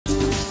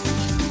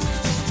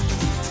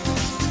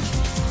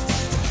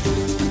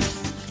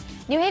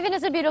New Haven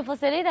is a beautiful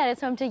city that is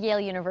home to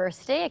Yale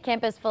University, a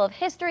campus full of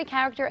history,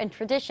 character, and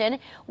tradition,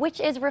 which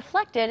is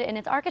reflected in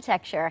its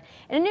architecture.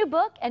 In a new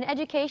book, An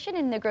Education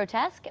in the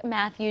Grotesque,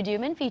 Matthew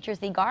Duman features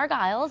the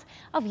Gargoyles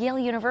of Yale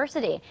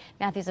University.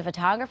 Matthew's a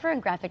photographer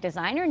and graphic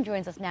designer and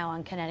joins us now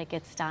on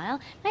Connecticut Style.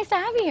 Nice to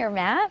have you here,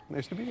 Matt.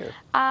 Nice to be here.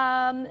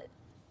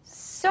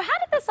 So how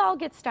did this all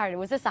get started?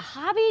 Was this a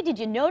hobby? Did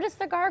you notice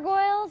the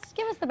gargoyles?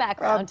 Give us the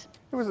background.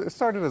 It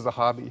started as a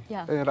hobby,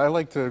 and I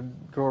like to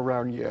go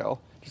around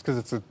Yale just because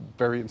it's a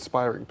very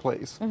inspiring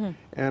place.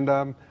 And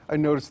I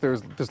noticed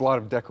there's a lot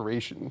of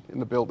decoration in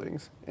the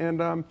buildings,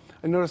 and I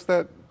noticed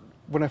that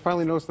when I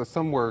finally noticed that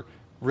some were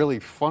really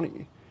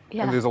funny,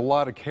 and there's a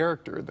lot of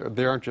character there.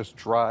 They aren't just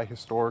dry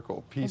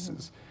historical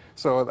pieces.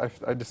 So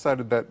I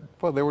decided that,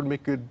 well, they would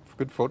make good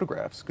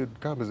photographs, good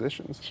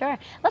compositions. Sure.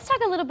 Let's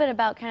talk a little bit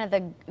about kind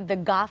of the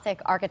Gothic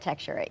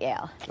architecture at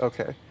Yale.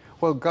 Okay.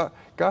 Well,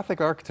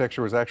 Gothic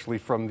architecture was actually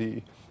from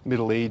the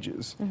Middle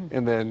Ages,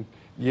 and then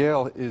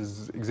Yale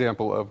is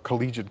example of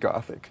collegiate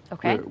Gothic,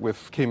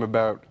 which came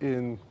about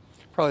in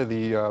probably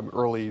the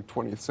early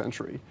 20th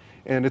century.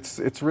 And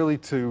it's really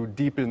to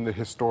deepen the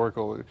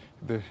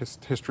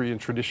history and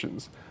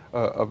traditions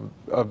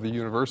of the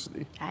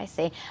university. I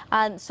see.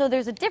 So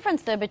there's a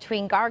difference, though,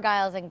 between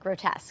gargoyles and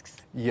grotesques.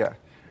 Yeah.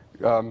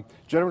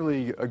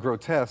 Generally, a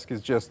grotesque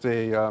is just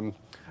a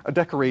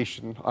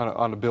decoration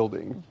on a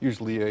building,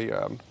 usually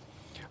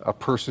a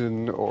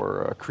person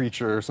or a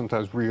creature,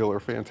 sometimes real or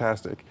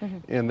fantastic.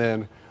 And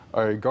then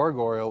a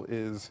gargoyle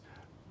is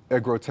a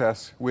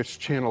grotesque which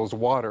channels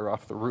water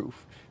off the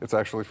roof. It's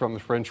actually from the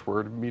French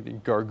word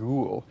meaning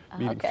gargoule,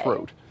 meaning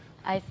throat.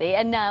 I see.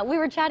 And we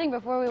were chatting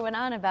before we went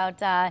on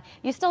about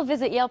you still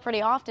visit Yale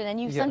pretty often, and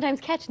you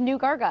sometimes catch new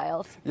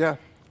gargoyles. Yeah.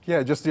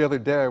 Just the other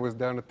day I was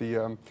down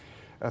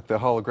at the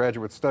Hall of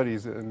Graduate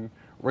Studies, and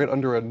right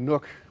under a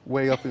nook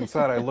way up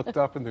inside, I looked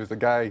up and there's a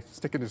guy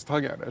sticking his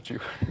tongue out at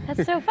you.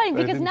 That's so funny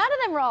because none of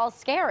them were all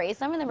scary.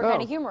 Some of them were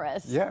kind of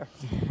humorous. Yeah.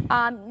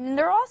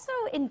 They're also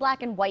in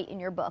black and white in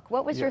your book.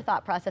 What was your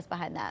thought process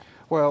behind that?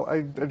 Well,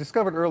 I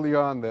discovered early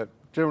on that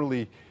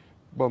generally,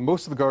 well,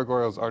 most of the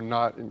gargoyles are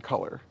not in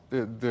color.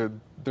 They're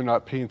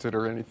not painted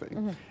or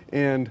anything.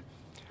 And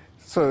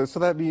so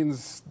that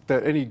means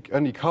that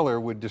any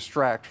color would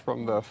distract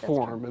from the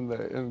form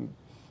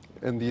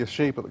and the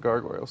shape of the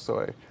gargoyle.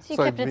 So you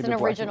kept it an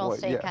original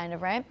state, kind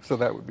of, right? So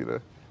that would be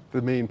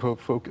the main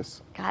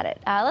focus. Got it.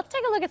 Let's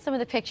take a look at some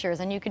of the pictures,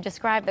 and you could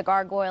describe the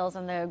gargoyles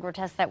and the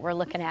grotesques that we're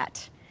looking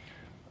at.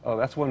 Oh,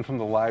 that's one from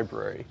the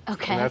library.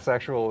 Okay. And that's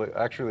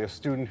actually a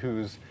student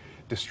who's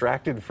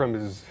distracted from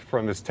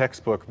his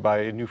textbook by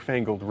a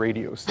newfangled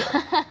radio set.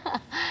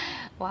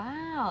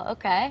 Wow,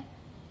 okay.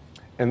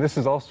 And this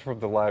is also from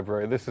the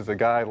library. This is a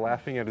guy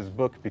laughing at his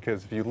book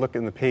because if you look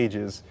in the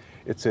pages,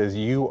 it says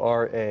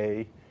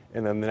U-R-A,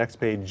 and then the next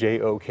page,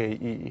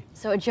 J-O-K-E.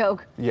 So a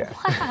joke. Yeah.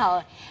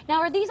 Wow.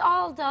 Now, are these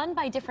all done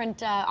by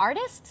different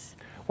artists?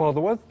 Well,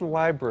 the ones in the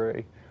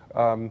library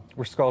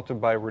were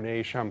sculpted by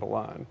René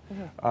Chambellan,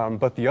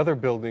 but the other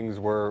buildings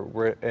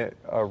were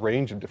a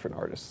range of different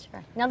artists.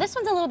 Sure. Now, this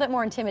one's a little bit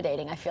more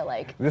intimidating, I feel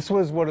like. This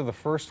was one of the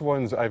first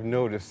ones I've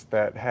noticed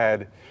that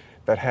had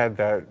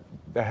a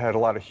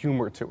lot of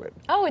humor to it.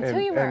 Oh, it's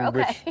humor.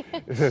 Okay.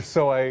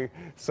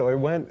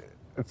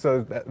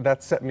 So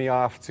that set me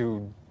off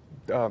to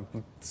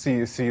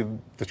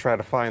try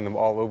to find them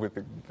all over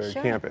the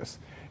campus.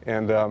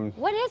 And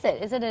what is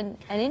it? Is it an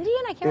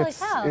Indian? I can't really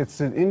tell.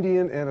 It's an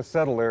Indian and a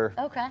settler.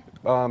 Okay.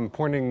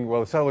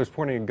 The settler's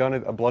pointing a gun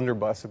at a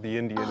blunderbuss at the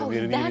Indian. Oh, and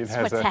the Indian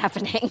that's what's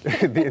happening.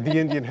 the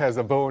Indian has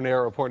a bow and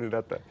arrow pointed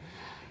at them.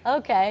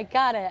 Okay,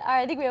 got it. All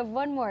right, I think we have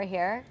one more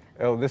here.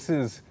 Oh, this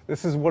is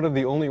one of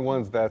the only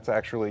ones that's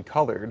actually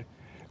colored,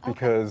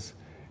 because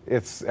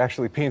it's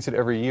actually painted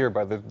every year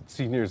by the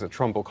seniors at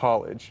Trumbull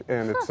College,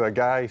 and it's a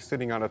guy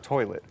sitting on a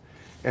toilet,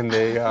 and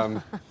they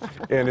and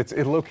it's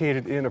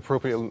located in,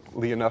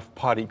 appropriately enough,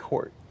 Potty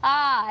Court.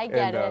 Ah, I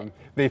get it.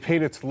 They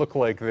paint it to look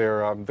like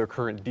their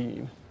current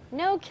dean.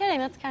 No kidding.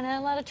 That's kind of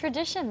a lot of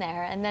tradition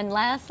there. And then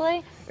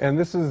lastly, and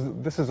this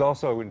is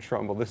also in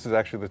Trumbull. This is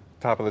actually the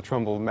top of the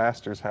Trumbull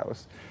Master's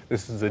house.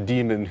 This is a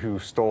demon who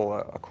stole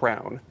a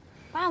crown.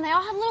 Wow, and they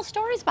all have little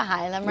stories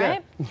behind them,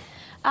 right? Yeah.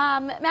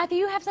 Matthew,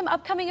 you have some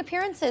upcoming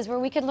appearances where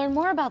we could learn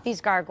more about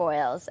these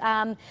gargoyles.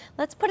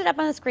 Let's put it up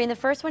on the screen. The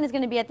first one is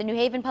going to be at the New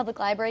Haven Public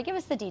Library. Give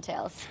us the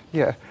details.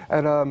 Yeah,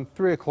 at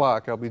 3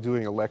 o'clock I'll be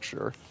doing a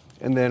lecture,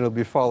 and then it'll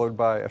be followed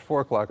by, at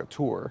 4 o'clock, a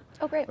tour.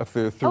 Oh, great.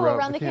 Throughout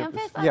around the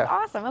campus? That's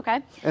awesome,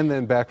 okay. And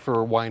then back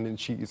for wine and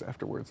cheese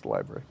afterwards at the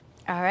library.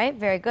 All right,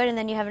 very good. And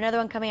then you have another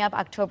one coming up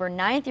October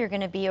 9th. You're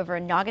going to be over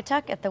in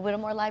Naugatuck at the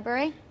Whittemore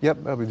Library.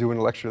 Yep, I'll be doing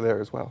a lecture there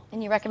as well.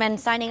 And you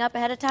recommend signing up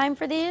ahead of time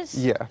for these?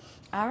 Yeah.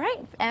 All right.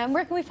 And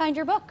where can we find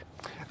your book?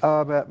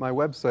 At my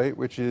website,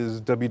 which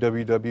is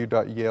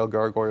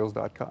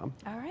www.yalegargoyles.com.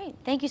 All right.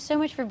 Thank you so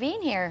much for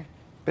being here.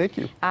 Thank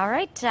you. All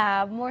right.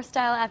 More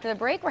style after the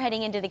break. We're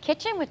heading into the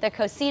kitchen with the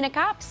Cocina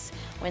Cops.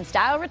 When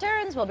style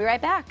returns, we'll be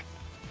right back.